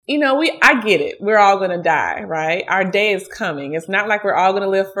I get it. We're all going to die, right? Our day is coming. It's not like we're all going to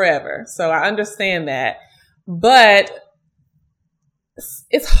live forever. So I understand that. But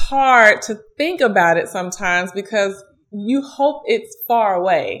it's hard to think about it sometimes because you hope it's far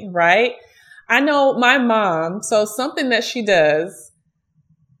away, right? I know my mom, so something that she does,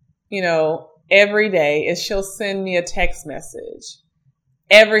 every day is she'll send me a text message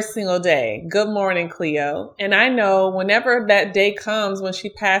every single day. Good morning, Cleo. And I know whenever that day comes when she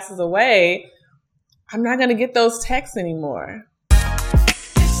passes away, I'm not going to get those texts anymore.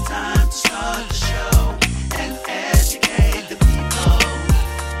 It's time to start the show and educate the people.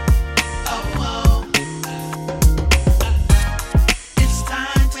 Oh. It's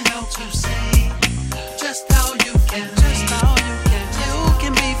time to help you see just how you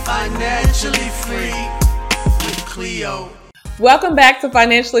can be financially free with Cleo. Welcome back to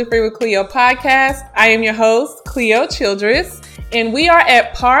Financially Free with Cleo podcast. I am your host, Cleo Childress, and we are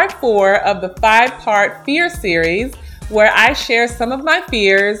at part 4 of the 5-part fear series where I share some of my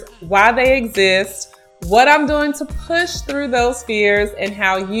fears, why they exist, what I'm doing to push through those fears, and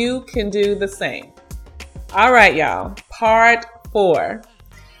how you can do the same. All right, y'all, part 4.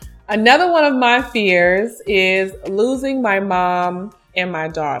 Another one of my fears is losing my mom and my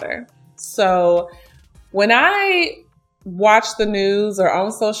daughter. So when I watch the news or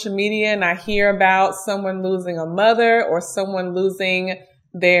on social media and I hear about someone losing a mother or someone losing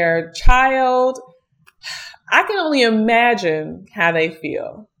their child, I can only imagine how they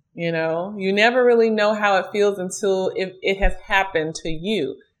feel. You never really know how it feels until it has happened to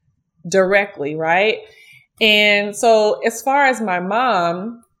you directly, right? And so as far as my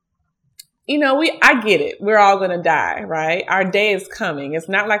mom, I get it. We're all going to die, right? Our day is coming. It's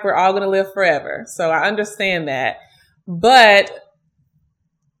not like we're all going to live forever. So I understand that. But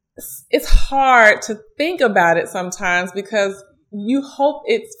it's hard to think about it sometimes because you hope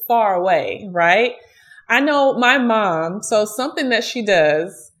it's far away, right? I know my mom, so something that she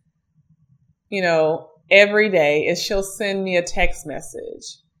does, every day is she'll send me a text message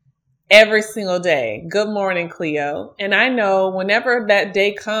every single day. Good morning, Cleo. And I know whenever that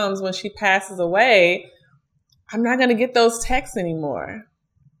day comes when she passes away, I'm not going to get those texts anymore.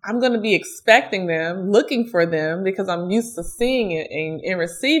 I'm going to be expecting them, looking for them because I'm used to seeing it and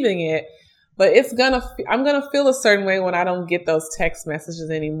receiving it. But I'm going to feel a certain way when I don't get those text messages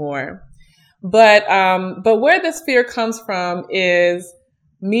anymore. But where this fear comes from is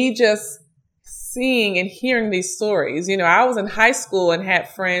me just seeing and hearing these stories. I was in high school and had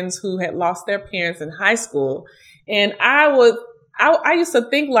friends who had lost their parents in high school. And I used to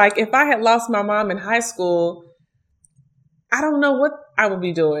think like if I had lost my mom in high school, I don't know what I would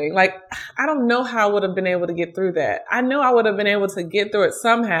be doing. Like, I don't know how I would have been able to get through that. I know I would have been able to get through it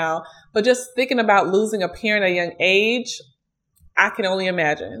somehow, but just thinking about losing a parent at a young age, I can only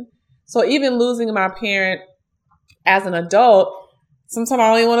imagine. So even losing my parent as an adult, sometimes I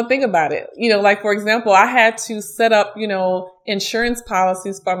don't even want to think about it. Like, for example, I had to set up, insurance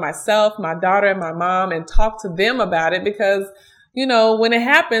policies for myself, my daughter, and my mom and talk to them about it because, when it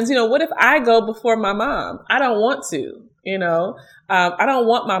happens, what if I go before my mom? I don't want to. I don't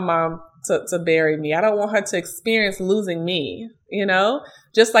want my mom to bury me. I don't want her to experience losing me,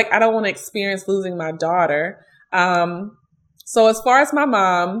 just like I don't want to experience losing my daughter. So as far as my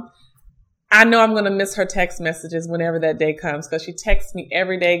mom, I know I'm going to miss her text messages whenever that day comes because she texts me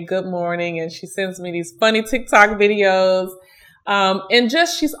every day, good morning, and she sends me these funny TikTok videos. And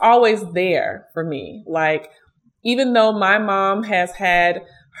just she's always there for me. Like, even though my mom has had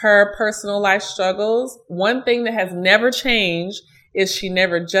her personal life struggles, one thing that has never changed is she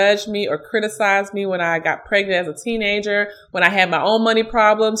never judged me or criticized me when I got pregnant as a teenager. When I had my own money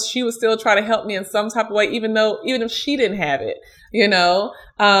problems, she would still try to help me in some type of way, even if she didn't have it,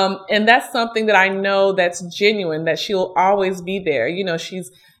 and that's something that I know that's genuine, that she'll always be there. She's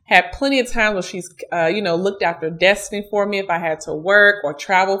had plenty of times where she's, looked after Destiny for me if I had to work or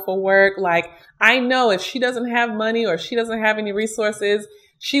travel for work. Like, I know if she doesn't have money or she doesn't have any resources,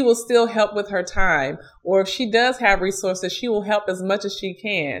 she will still help with her time. Or if she does have resources, she will help as much as she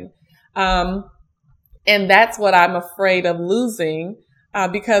can. And that's what I'm afraid of losing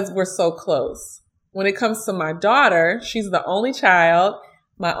because we're so close. When it comes to my daughter, she's the only child,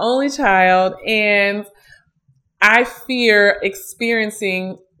 my only child, and I fear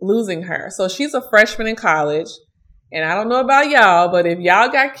experiencing losing her. So she's a freshman in college. And I don't know about y'all, but if y'all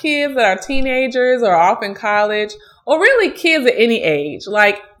got kids that are teenagers or off in college, or really kids at any age,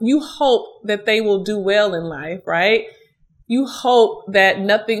 like, you hope that they will do well in life, right? You hope that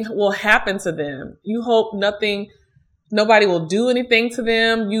nothing will happen to them. You hope nobody will do anything to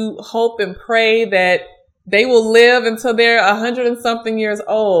them. You hope and pray that they will live until they're 100 and something years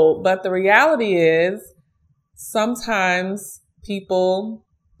old. But the reality is sometimes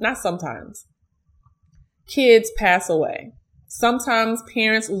kids pass away. Sometimes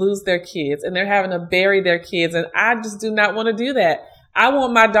parents lose their kids and they're having to bury their kids. And I just do not want to do that. I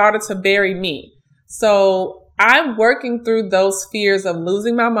want my daughter to bury me. So I'm working through those fears of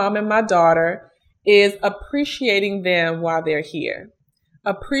losing my mom and my daughter, is appreciating them while they're here.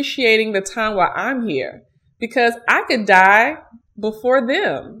 Appreciating the time while I'm here, because I could die before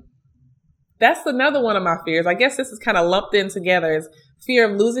them. That's another one of my fears. I guess this is kind of lumped in together, is fear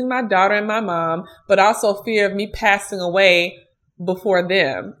of losing my daughter and my mom, but also fear of me passing away before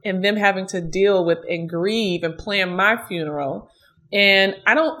them and them having to deal with and grieve and plan my funeral. And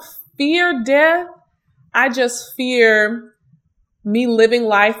I don't fear death. I just fear me living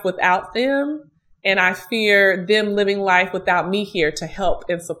life without them. And I fear them living life without me here to help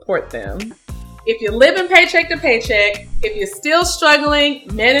and support them. If you're living paycheck to paycheck, if you're still struggling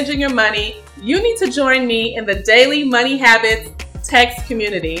managing your money, you need to join me in the Daily Money Habits text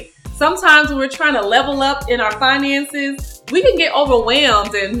community. Sometimes when we're trying to level up in our finances, we can get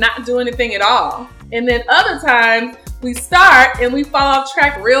overwhelmed and not do anything at all. And then other times we start and we fall off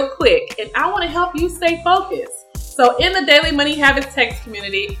track real quick. And I want to help you stay focused. So in the Daily Money Habits text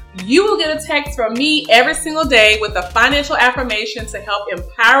community, you will get a text from me every single day with a financial affirmation to help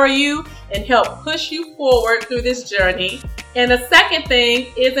empower you and help push you forward through this journey. And the second thing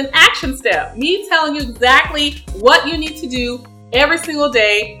is an action step, me telling you exactly what you need to do every single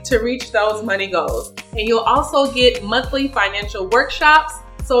day to reach those money goals. And you'll also get monthly financial workshops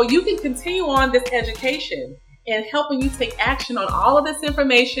so you can continue on this education and helping you take action on all of this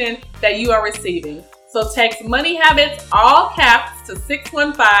information that you are receiving. So text Money Habits, all caps, to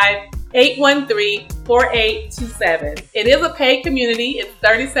 615-813-4827. It is a paid community. It's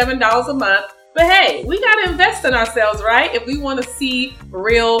 $37 a month. But hey, we got to invest in ourselves, right? If we want to see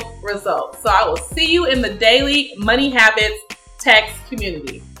real results. So I will see you in the Daily Money Habits text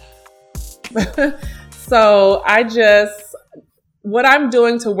community. So what I'm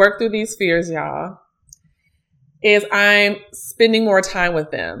doing to work through these fears, y'all, is I'm spending more time with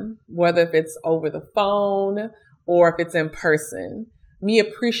them, whether if it's over the phone or if it's in person. Me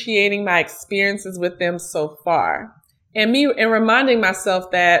appreciating my experiences with them so far. And reminding myself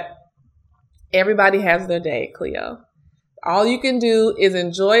that everybody has their day, Cleo. All you can do is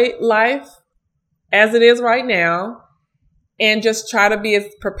enjoy life as it is right now and just try to be as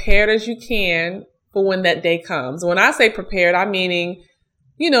prepared as you can for when that day comes. When I say prepared, I'm meaning,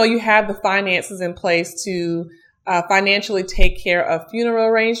 you have the finances in place to financially take care of funeral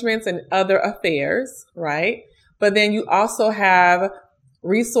arrangements and other affairs, right? But then you also have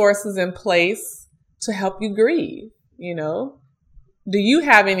resources in place to help you grieve, Do you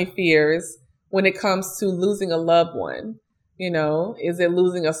have any fears when it comes to losing a loved one? Is it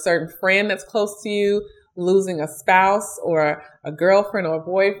losing a certain friend that's close to you, losing a spouse or a girlfriend or a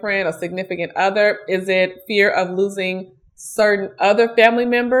boyfriend, a significant other? Is it fear of losing certain other family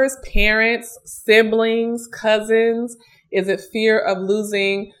members, parents, siblings, cousins? Is it fear of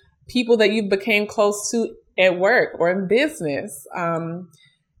losing people that you became close to at work or in business?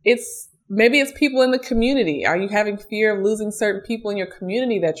 Maybe it's people in the community. Are you having fear of losing certain people in your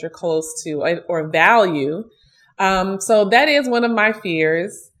community that you're close to or value? So that is one of my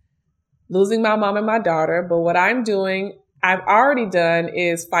fears, losing my mom and my daughter. But what I've already done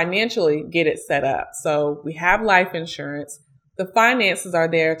is financially get it set up. So we have life insurance. The finances are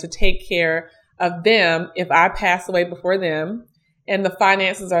there to take care of them if I pass away before them. And the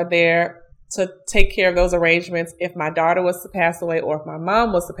finances are there to take care of those arrangements if my daughter was to pass away or if my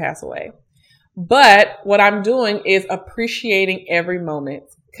mom was to pass away. But what I'm doing is appreciating every moment,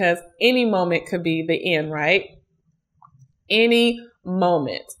 because any moment could be the end, right? Any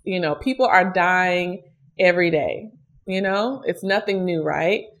moment. People are dying every day. It's nothing new,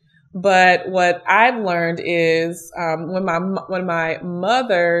 right? But what I've learned is when my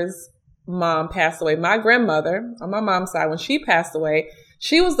mother's mom passed away, my grandmother on my mom's side, when she passed away,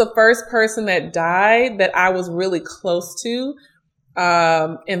 she was the first person that died that I was really close to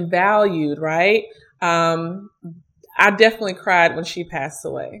and valued, right? I definitely cried when she passed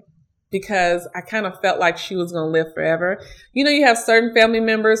away because I kind of felt like she was going to live forever. You have certain family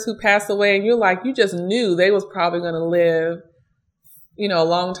members who pass away and you're like, you just knew they was probably going to live, a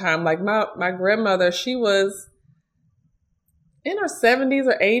long time. Like my grandmother, she was in her 70s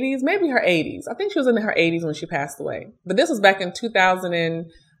or 80s, maybe her 80s. I think she was in her 80s when she passed away. But this was back in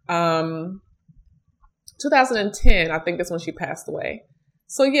 2010, I think that's when she passed away.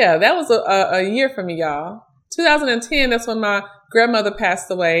 So yeah, that was a year for me, y'all. 2010, that's when my grandmother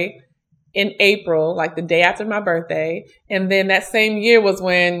passed away. in April, like the day after my birthday. And then that same year was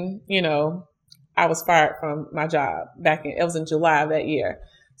when, I was fired from my job it was in July of that year.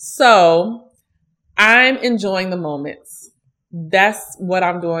 So I'm enjoying the moments. That's what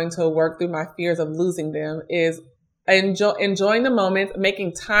I'm doing to work through my fears of losing them, is enjoying the moments,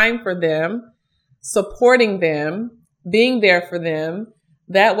 making time for them, supporting them, being there for them.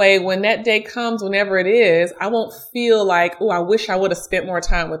 That way, when that day comes, whenever it is, I won't feel like, oh, I wish I would have spent more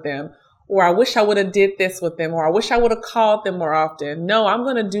time with them, or I wish I would have did this with them, or I wish I would have called them more often. No, I'm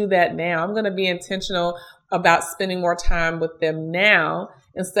going to do that now. I'm going to be intentional about spending more time with them now,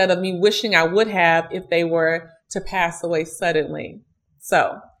 instead of me wishing I would have if they were to pass away suddenly.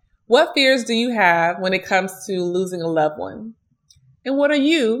 So, what fears do you have when it comes to losing a loved one? And what are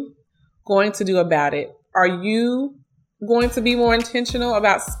you going to do about it? Are you going to be more intentional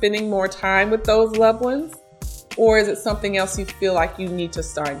about spending more time with those loved ones? Or is it something else you feel like you need to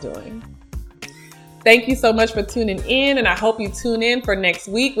start doing? Thank you so much for tuning in, and I hope you tune in for next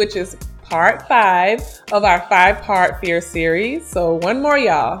week, which is part 5 of our 5-part fear series. So one more,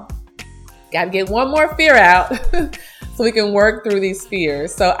 y'all. Got to get one more fear out so we can work through these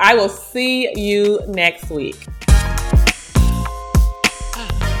fears. So I will see you next week.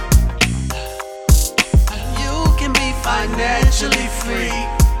 You can be financially free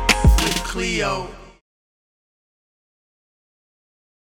with Cleo.